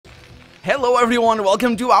Hello everyone,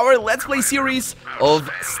 welcome to our Let's Play series of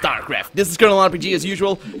StarCraft. This is Colonel RPG as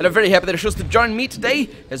usual, and I'm very happy that you chose to join me today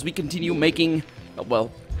as we continue making,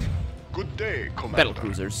 well, good day, battle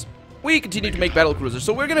cruisers. We continue to make battle cruisers,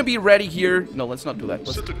 so we're gonna be ready here. No, let's not do that.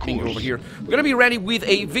 Let's ping over here. We're gonna be ready with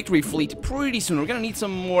a victory fleet pretty soon. We're gonna need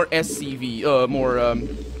some more SCV,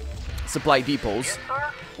 supply depots.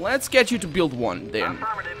 Let's get you to build one then.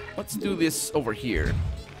 Let's do this over here.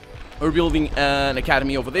 We're building an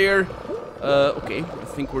academy over there. Okay, I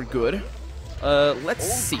think we're good.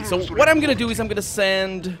 Let's see. So what I'm gonna do is I'm gonna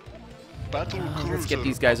send... let's get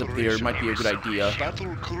these guys up there. Might be a good idea. Let's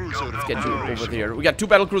get you over there. We got 2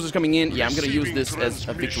 battle cruisers coming in. Yeah, I'm gonna use this as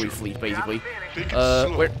a victory fleet, basically.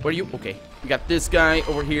 Where are you? Okay. We got this guy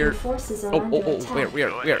over here. Oh, where?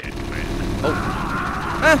 Oh.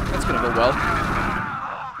 That's gonna go well.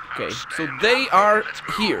 Okay, so they are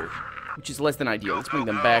here, which is less than ideal. Let's bring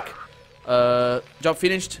them back. Job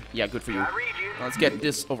finished? Yeah, good for you. Let's get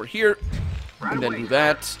this over here, and then do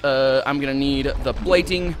that. I'm gonna need the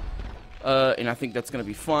plating, and I think that's gonna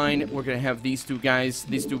be fine. We're gonna have these 2 guys,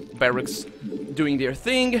 these 2 barracks, doing their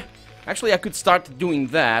thing. Actually, I could start doing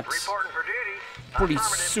that pretty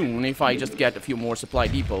soon if I just get a few more supply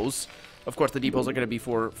depots. Of course, the depots are gonna be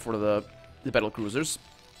for the battle cruisers.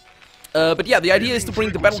 But yeah, the idea is to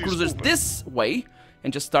bring the battle cruisers this way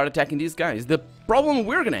and just start attacking these guys. The problem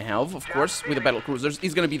we're gonna have, of course, with the battle cruisers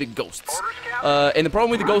is gonna be the ghosts. And the problem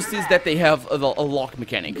with the ghosts is that they have a lock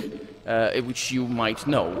mechanic, which you might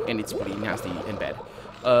know, and it's pretty nasty and bad.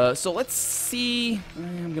 So let's see.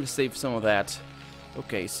 I'm gonna save some of that.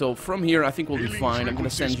 Okay, so from here I think we'll be fine. I'm gonna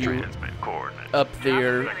send you up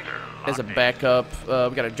there as a backup.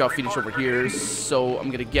 We got a job finish over here, so I'm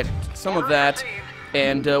gonna get some of that.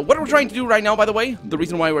 And what we're trying to do right now, by the way, the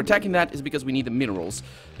reason why we're attacking that is because we need the minerals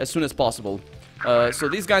as soon as possible. So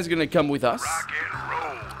these guys are gonna come with us.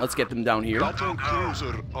 Let's get them down here.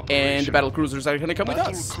 And the battle cruisers are gonna come with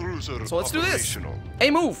us. So let's do this. Hey,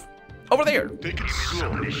 move! Over there!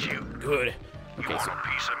 Good. Okay,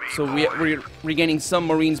 so we're regaining some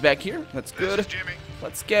marines back here. That's good.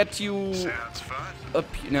 Let's get you up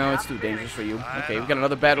here. No, it's too dangerous for you. Okay, we got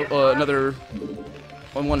another battle,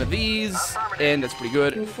 on one of these, and that's pretty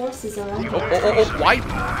good. Oh, why?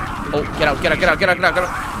 Oh, get out.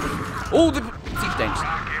 Oh, the siege tanks.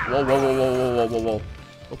 Whoa.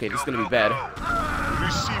 Okay, this is gonna be bad.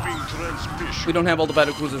 We don't have all the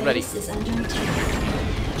battle cruisers ready.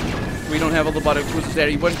 We don't have all the battle cruisers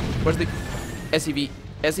ready. Where's the SCV?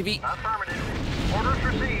 SCV?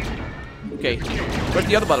 Okay, where's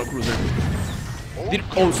the other battle cruiser?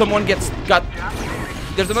 Oh, someone got...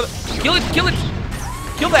 There's another... Kill it!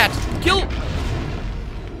 Kill that! Kill!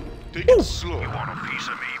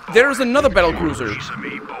 There's another battle cruiser,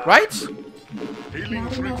 right?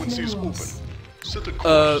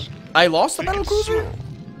 I lost a battle cruiser?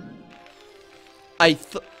 I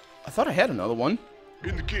thought I had another one.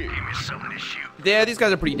 Yeah, these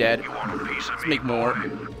guys are pretty dead. Let's make more.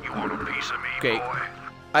 Okay.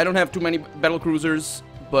 I don't have too many battle cruisers,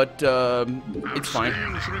 but it's fine.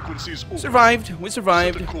 Survived. We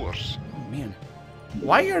survived. Oh man.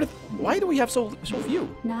 Why do we have so few?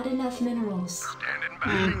 Not enough minerals.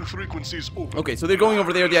 Okay, so they're going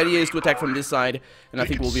over there. The idea is to attack from this side, and I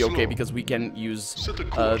think we'll be okay because we can use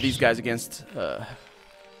these guys against. That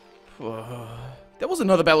was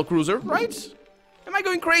another battle cruiser, right? Am I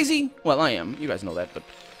going crazy? Well, I am. You guys know that, but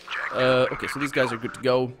okay. So these guys are good to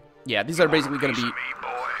go. Yeah, these are basically going to be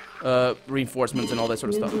reinforcements and all that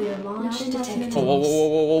sort of stuff.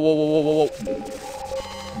 Whoa.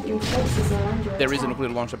 There is a nuclear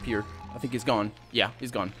launch up here. I think he's gone. Yeah, he's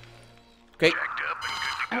gone. Okay.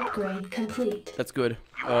 Upgrade complete. That's good.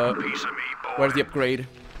 Where's the upgrade?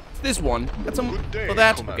 It's this one. Got some for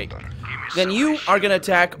that. Okay. Then you are gonna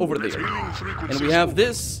attack over there. And we have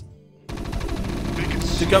this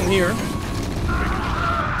to come here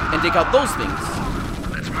and take out those things.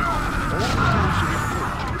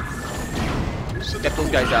 Get those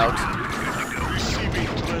guys out.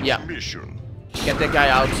 Yeah. Get that guy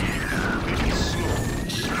out.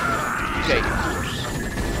 Okay.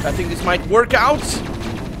 I think this might work out.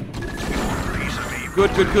 Good.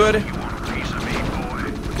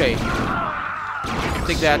 Okay.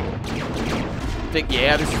 Take that.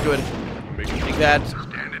 Yeah, this is good. Take that.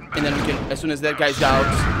 And then we can, as soon as that guy's out,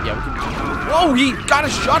 yeah, we can... Whoa, he got a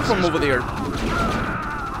shot from over there.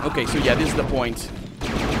 Okay, so yeah, this is the point.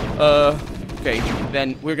 Okay,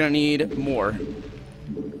 then we're gonna need more.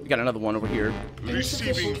 We got another one over here.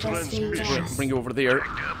 Bring you over there.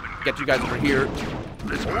 Get you guys over here.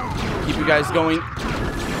 Keep you guys going.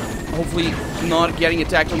 Hopefully not getting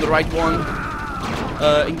attacked on the right one.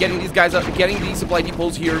 And getting these guys up, getting these supply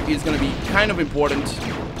depots here is going to be kind of important.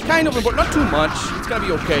 Kind of important, not too much. It's going to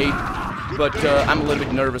be okay. But I'm a little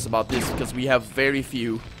bit nervous about this because we have very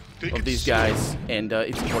few of these guys, and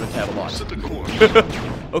it's important to have a lot.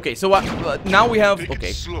 Okay, so now we have...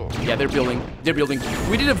 Okay, yeah, they're building. They're building.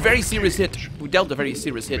 We did a very serious hit. We dealt a very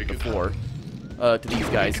serious hit before to these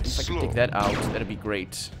guys. If I could take that out, that'd be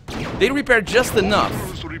great. They repaired just enough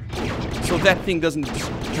so that thing doesn't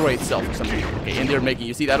destroy itself or something. Okay, and they're making...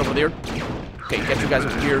 You see that over there? Okay, get you guys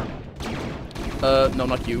over here. No,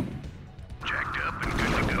 not you.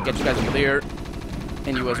 Get you guys over there.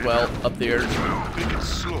 And you as well, up there.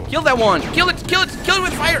 Kill that one! Kill it! Kill it! Kill it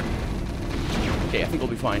with fire! Okay, I think we'll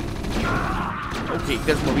be fine. Okay,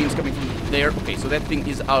 there's Marines coming from there. Okay, so that thing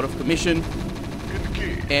is out of commission.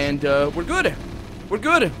 And we're good. We're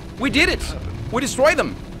good. We did it. We destroyed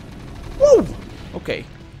them. Woo! Okay.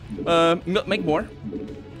 Make more.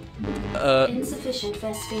 Insufficient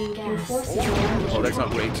Vespene gas. Oh, that's not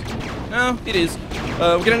great. No, it is.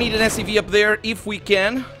 We're gonna need an SCV up there if we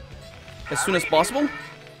can. As soon as possible.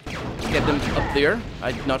 Get them up there.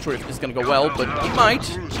 I'm not sure if this is gonna go well, but it might.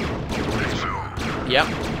 Yeah.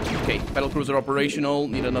 Okay, battlecruiser operational.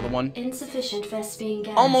 Need another one. Insufficient Vespene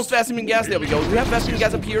gas. Almost Vespene gas. There we go. Do we have Vespene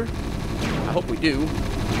gas up here? I hope we do.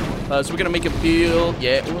 So we're gonna make a build.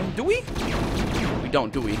 Yeah. Do we? We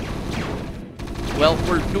don't, do we? Well,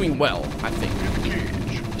 we're doing well, I think.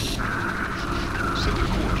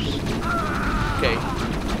 Okay.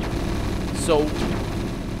 So,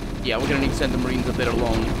 yeah, we're gonna need to send the Marines a bit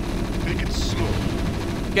along.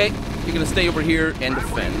 Okay, you're gonna stay over here and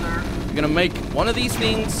defend. You're gonna make one of these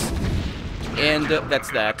things, and that's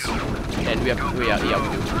that. And we have, yeah, we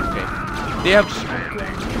do. Okay. They have.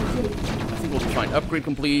 I think we'll be fine. Upgrade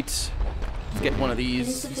complete. Let's get one of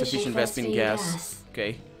these. Insufficient Vespene gas.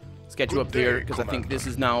 Okay. Let's get you up there because I think this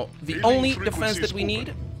is now the only defense that we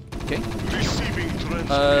need. Okay.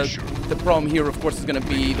 The problem here, of course, is going to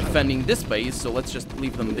be defending this base, so let's just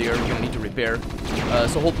leave them there. We're going to need to repair.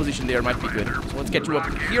 So hold position there might be good. So let's get you up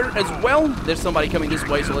here as well. There's somebody coming this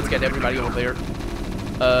way, so let's get everybody over there.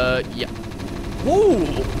 Yeah. Whoa,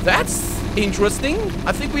 that's interesting.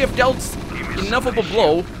 I think we have dealt enough of a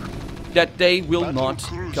blow that they will not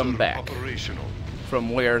come back from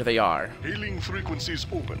where they are. Hailing frequencies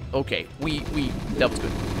open. Okay, that was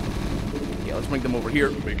good. Yeah, let's bring them over here.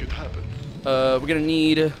 Make it happen. We're gonna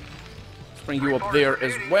need to bring you up there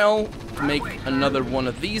as well to make another one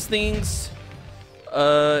of these things.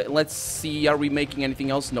 Let's see, are we making anything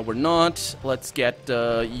else? No, we're not. Let's get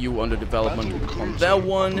you under development on that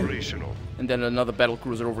one. And then another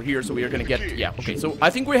battlecruiser over here, so we are gonna get... Yeah, okay, so I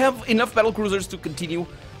think we have enough battlecruisers to continue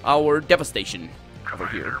our devastation over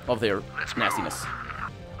here of their nastiness.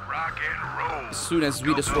 As soon as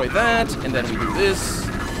we destroy that, and then we do this.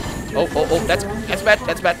 Oh, that's bad,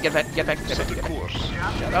 that's bad. Get back, get back, get back, get back.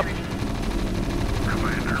 Shut up.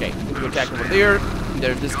 Okay, you attack over there.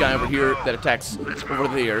 There's this guy over here that attacks over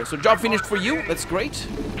there. So job finished for you, that's great.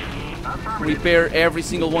 Repair every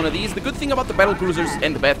single one of these. The good thing about the battlecruisers,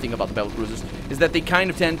 and the bad thing about the battlecruisers, is that they kind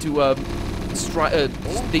of tend to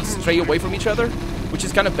they stray away from each other, which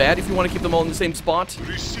is kind of bad if you want to keep them all in the same spot.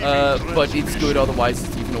 But it's good otherwise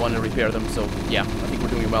if you want to repair them. So yeah, I think we're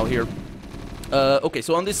doing well here. Okay,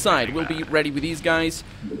 so on this side, we'll be ready with these guys.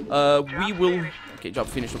 We will... Okay, job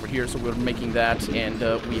finished over here, so we're making that, and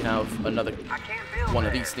we have another one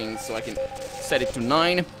of these things, so I can set it to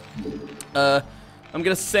 9. I'm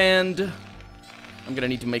gonna send... I'm gonna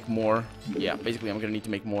need to make more. Yeah, basically I'm gonna need to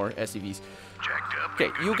make more SCVs.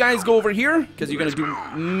 Okay, you guys go over here, because you're gonna do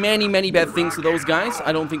many, many bad things to those guys.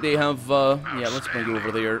 I don't think they have... yeah, let's bring you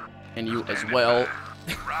over there, and you as well.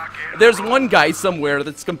 There's one guy somewhere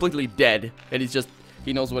that's completely dead, and he's just...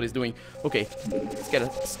 He knows what he's doing. Okay, let's get a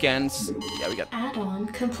scans. Yeah, we got... Add-on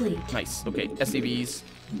complete. Nice. Okay, SCVs.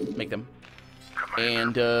 Make them.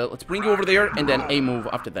 And let's bring you over there, and then a move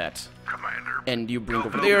after that. And you bring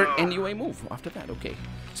over there, and you a move after that. Okay.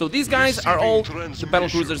 So these guys are all the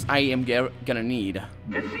battlecruisers I am gonna need.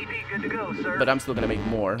 SCV good to go, sir. But I'm still gonna make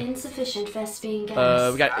more. Insufficient Vespene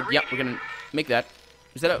gas. We got... Yeah, we're gonna make that.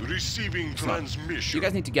 Is that a... Receiving transmission. You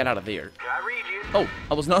guys need to get out of there. I read you. Oh,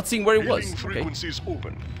 I was not seeing where it was. Hailing Okay. frequencies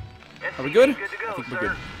open. Are we good? SCV to go, I think we're sir.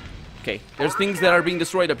 good. Okay, there's things that are being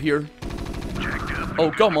destroyed up here.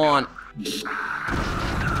 Oh, come on. It's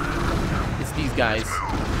these guys.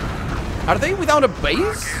 Are they without a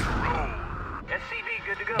base? SCV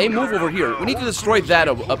good to go. Hey, move over here. We need to destroy that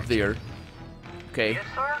up there. Okay, Yes,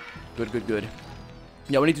 sir. good, good, good.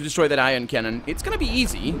 Yeah, we need to destroy that ion cannon. It's gonna be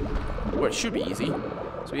easy. Or it should be easy.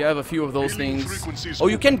 So you have a few of those things. Oh,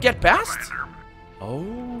 you can get past?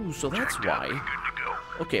 Oh, so that's why.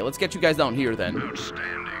 Okay, let's get you guys down here then.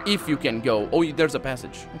 If you can go. Oh, there's a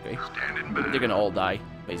passage. Okay. They're gonna all die,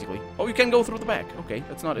 basically. Oh, you can go through the back. Okay,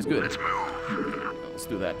 that's not as good. Let's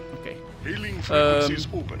do that. Okay. Hailing frequencies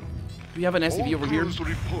open. Do we have an SCV over here?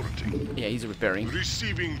 Reporting. Yeah, he's repairing.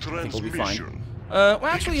 Receiving I think we'll be transmission. fine. Well,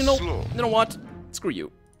 actually, you know what? Screw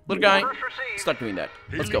you. Little guy, start doing that.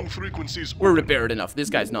 Let's go. Hailing frequencies We're open. repaired enough. This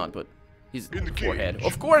guy's not, but he's at the Indicate. forehead.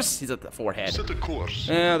 Of course, he's at the forehead. Set a course.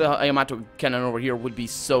 The Yamato cannon over here would be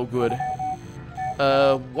so good.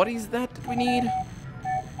 What is that we need?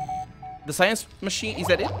 The science machine, is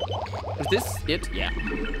that it? Is this it? Yeah.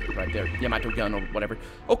 Right there. Yamato gun or whatever.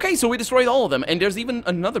 Okay, so we destroyed all of them. And there's even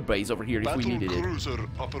another base over here if we needed it. Cruiser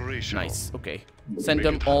operational. Nice. Okay. Send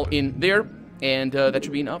them all in there. And that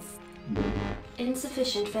should be enough.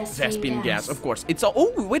 Insufficient Vespene gas, of course. It's all.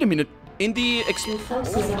 Oh, wait a minute. In the Your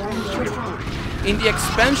forces are under attack. in the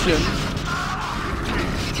expansion.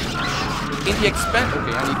 In the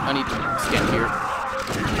okay, I need to scan here.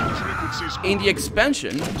 Frequencies In the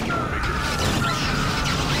expansion.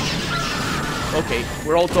 Okay,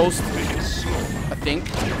 we're all toast. I think.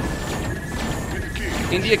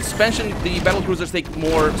 In the expansion, the battle cruisers take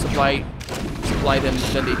more supply than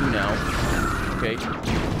they do now. Okay.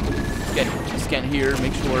 Let's scan here,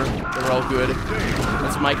 make sure they're all good.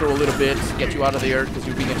 Let's micro a little bit, get you out of there, because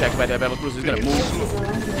you're being attacked by that battle cruiser. He's gonna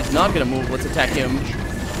move. He's not gonna move. Let's attack him.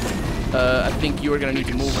 I think you are gonna need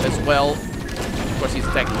to move as well. Of course, he's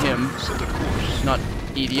attacking him. Not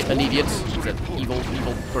an idiot. He's an evil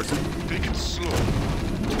person. Take it slow.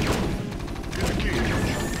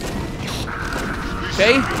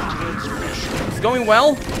 Okay. It's going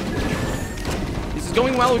well. This is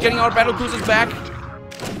going well. We're getting our battle cruisers back.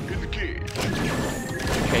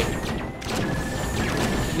 Okay.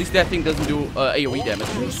 At least that thing doesn't do AoE damage.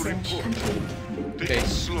 Research complete. Okay.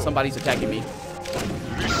 Somebody's attacking me.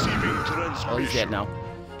 Oh, he's dead now.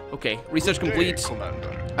 Okay. Research complete.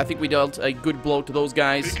 I think we dealt a good blow to those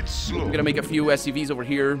guys. I'm gonna make a few SCVs over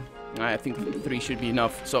here. I think 3 should be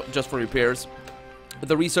enough. So just for repairs.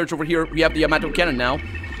 The research over here, we have the Yamato cannon now.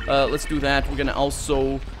 Let's do that. We're gonna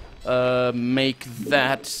also make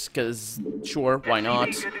that, because sure, why not?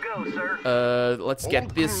 Let's get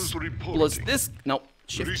this plus this. No,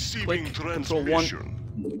 shift, click, control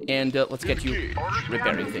 1, and let's get you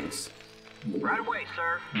repairing things. Right away,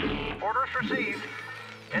 sir. Orders received.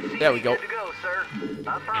 SCV There we go. Good to go, sir.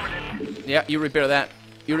 Affirmative. Yeah, you repair that.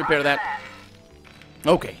 You repair that.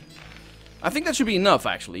 Okay. I think that should be enough,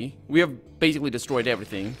 actually. We have basically destroyed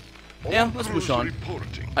everything. Yeah, let's push on.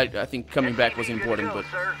 I think coming back was important, but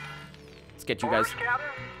let's get you guys.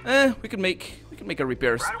 We can make a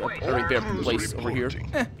repair place over here.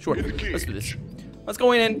 Sure. Let's do this. Let's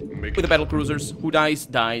go in with the battle cruisers. Who dies,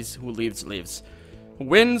 dies. Who lives, lives. Who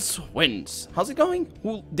wins, wins. How's it going?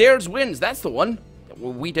 Who dares wins. That's the one.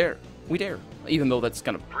 Well, we dare. We dare. Even though that's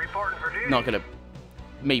kind of not gonna.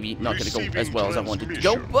 Maybe not gonna go as well as I wanted to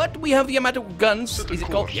go, but we have the Yamato guns. Is it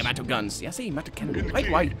called Yamato guns? Yeah, I say Yamato cannon.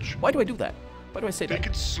 Why do I do that? Why do I say that?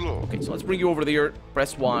 Okay, so let's bring you over there.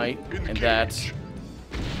 Press Y, and that.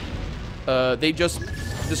 They just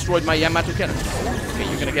destroyed my Yamato cannon. Okay,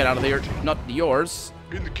 you're gonna get out of there. Not yours.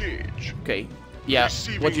 Okay, yeah.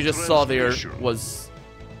 What you just saw there was.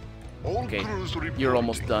 Okay, you're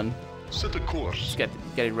almost done. Let's get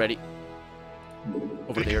it ready.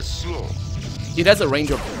 Over there. It has a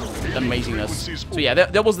range of amazingness. So yeah,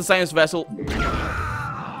 that was the science vessel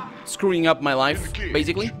screwing up my life,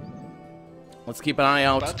 basically. Let's keep an eye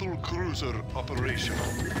out.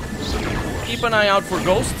 Keep an eye out for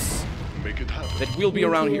ghosts that will be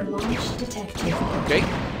around here. Okay,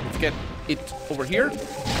 let's get it over here.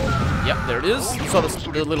 Yep, there it is. You saw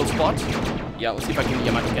the little spot. Yeah, let's see if I can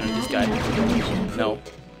Yamato cannon this guy. No.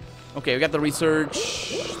 Okay, we got the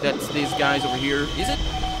research. That's these guys over here. Is it?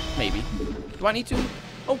 Maybe. Do I need to?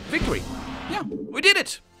 Oh, victory. Yeah, we did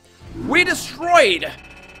it. We destroyed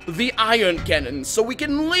the ion cannon, so we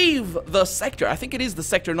can leave the sector. I think it is the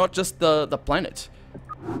sector, not just the planet.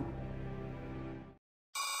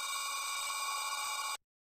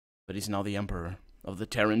 But he's now the emperor of the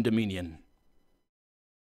Terran Dominion.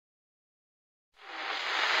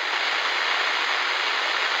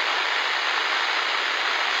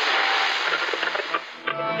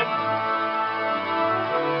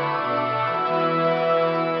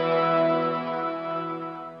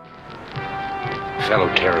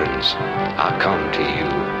 Fellow Terrans, I come to you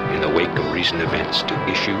in the wake of recent events to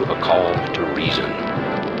issue a call to reason.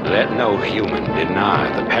 Let no human deny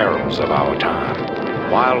the perils of our time.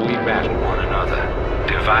 While we battle one another,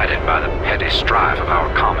 divided by the petty strife of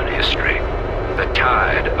our common history, the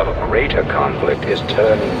tide of a greater conflict is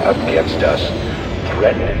turning against us.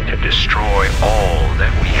 threatening to destroy all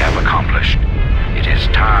that we have accomplished. It is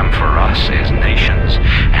time for us as nations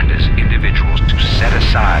and as individuals to set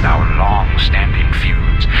aside our long-standing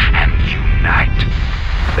feuds and unite.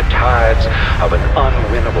 The tides of an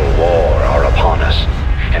unwinnable war are upon us,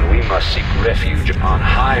 and we must seek refuge upon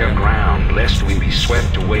higher ground lest we be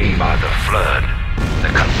swept away by the flood.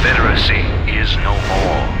 The Confederacy is no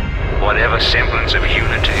more. Whatever semblance of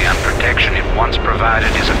unity and protection it once provided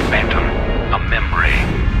is a phantom, a memory.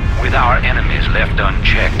 With our enemies left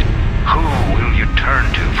unchecked, who will you turn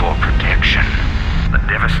to for protection? The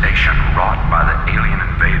devastation wrought by the alien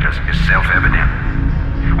invaders is self-evident.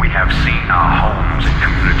 We have seen our homes and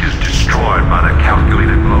communities destroyed by the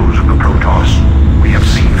calculated blows of the Protoss. We have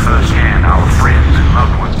seen firsthand our friends and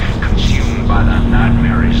loved ones consumed by the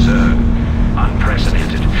nightmare Zerg.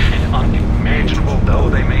 Unprecedented and unimaginable though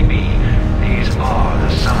they may be, these are the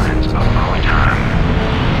signs of our time.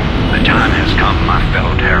 The time has come, my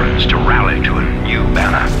fellow Terrans, to rally to a new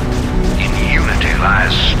banner. In unity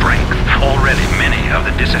lies strength. Already many of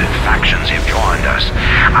the dissident factions have joined us.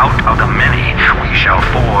 Out of the many, we shall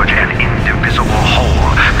forge an indivisible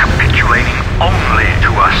whole, capitulating only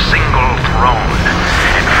to a single throne.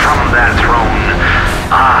 And from that throne,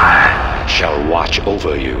 I shall watch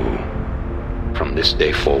over you. From this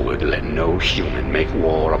day forward, let no human make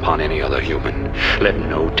war upon any other human. Let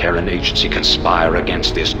no Terran agency conspire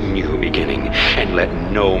against this new beginning. And let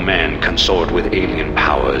no man consort with alien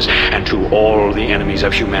powers. And to all the enemies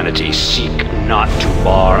of humanity, seek not to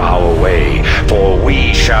bar our way. For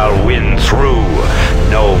we shall win through,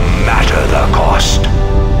 no matter the cost.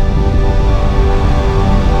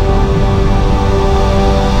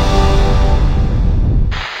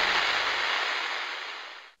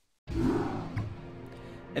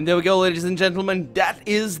 And there we go, ladies and gentlemen. That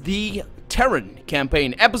is the Terran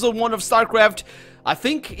Campaign, Episode 1 of StarCraft. I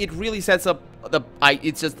think it really sets up the... I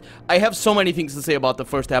have so many things to say about the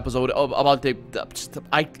first episode, about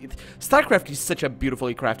StarCraft is such a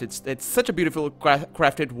beautifully crafted... It's such a beautiful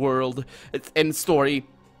crafted world and story.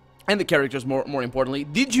 And the characters, more importantly.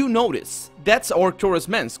 Did you notice? That's Arcturus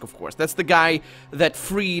Mensk, of course. That's the guy that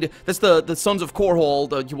freed... That's the Sons of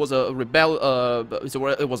Korhold. He was a rebel...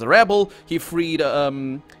 it was a rebel. He freed...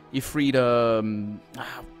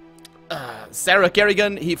 Sarah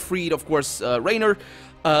Kerrigan. He freed, of course, Raynor.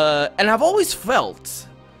 And I've always felt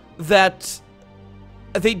that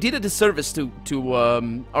they did a disservice to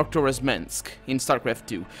Arcturus Mensk in StarCraft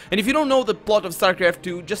 2. And if you don't know the plot of StarCraft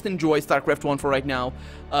 2, just enjoy StarCraft 1 for right now,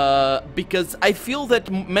 because I feel that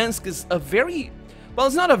Mensk is a very... Well,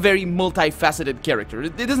 it's not a very multifaceted character.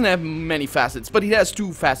 It doesn't have many facets, but it has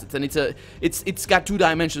two facets, and it's got two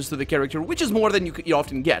dimensions to the character, which is more than you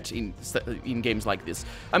often get in games like this.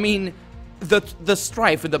 I mean, the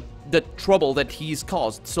strife and the trouble that he's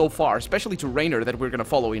caused so far, especially to Raynor, that we're gonna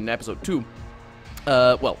follow in episode 2.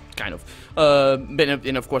 Well, kind of.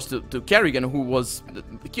 And of course to Kerrigan, who was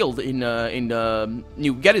killed in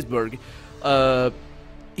New Gettysburg.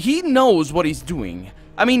 He knows what he's doing.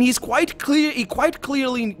 I mean, he's quite clear. He quite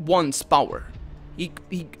clearly wants power.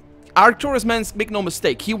 Arcturus Mensk, make no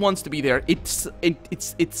mistake, he wants to be there. It's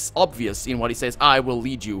obvious in what he says. I will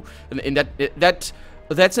lead you, and that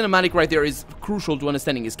cinematic right there is crucial to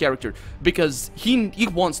understanding his character, because he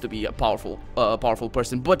wants to be a powerful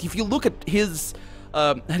person. But if you look at his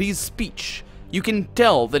speech, you can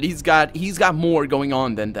tell that he's got more going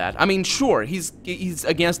on than that. I mean, sure, he's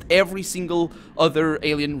against every single other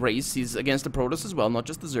alien race. He's against the Protoss as well, not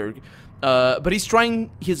just the Zerg. But he's trying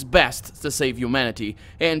his best to save humanity,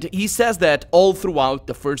 and he says that all throughout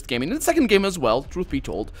the first game, and in the second game as well, truth be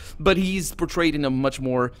told, but he's portrayed in a much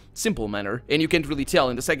more simple manner, and you can't really tell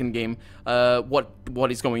in the second game what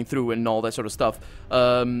he's going through and all that sort of stuff.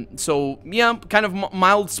 So, yeah, kind of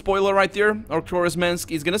mild spoiler right there. Arcturus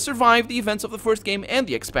Mensk is gonna survive the events of the first game and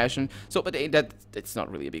the expansion, so, but it's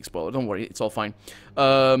not really a big spoiler, don't worry, it's all fine.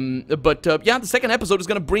 Yeah, the second episode is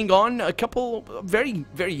gonna bring on a couple very,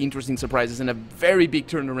 very interesting surprises and a very big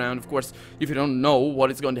turnaround. Of course, if you don't know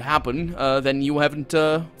what is going to happen, then you haven't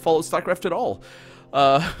followed StarCraft at all,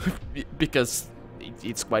 because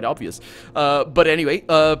it's quite obvious. But anyway,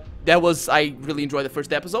 I really enjoyed the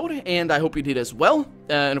first episode, and I hope you did as well.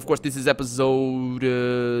 And of course, this is episode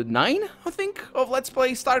 9, I think, of Let's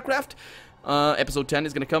Play StarCraft. Episode 10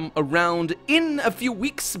 is gonna come around in a few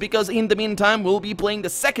weeks, because in the meantime, we'll be playing the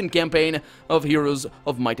second campaign of Heroes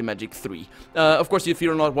of Might and Magic 3. Of course, if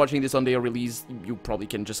you're not watching this on their release, you probably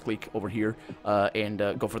can just click over here and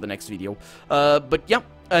go for the next video. But yeah,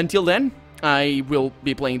 until then, I will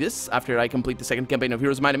be playing this after I complete the second campaign of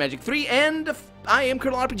Heroes of Might and Magic 3, and I am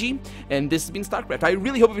Colonel RPG, and this has been StarCraft. I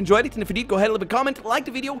really hope you've enjoyed it, and if you did, go ahead and leave a comment, like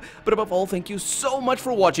the video, but above all, thank you so much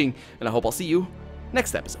for watching, and I hope I'll see you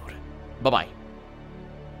next episode. Bye-bye.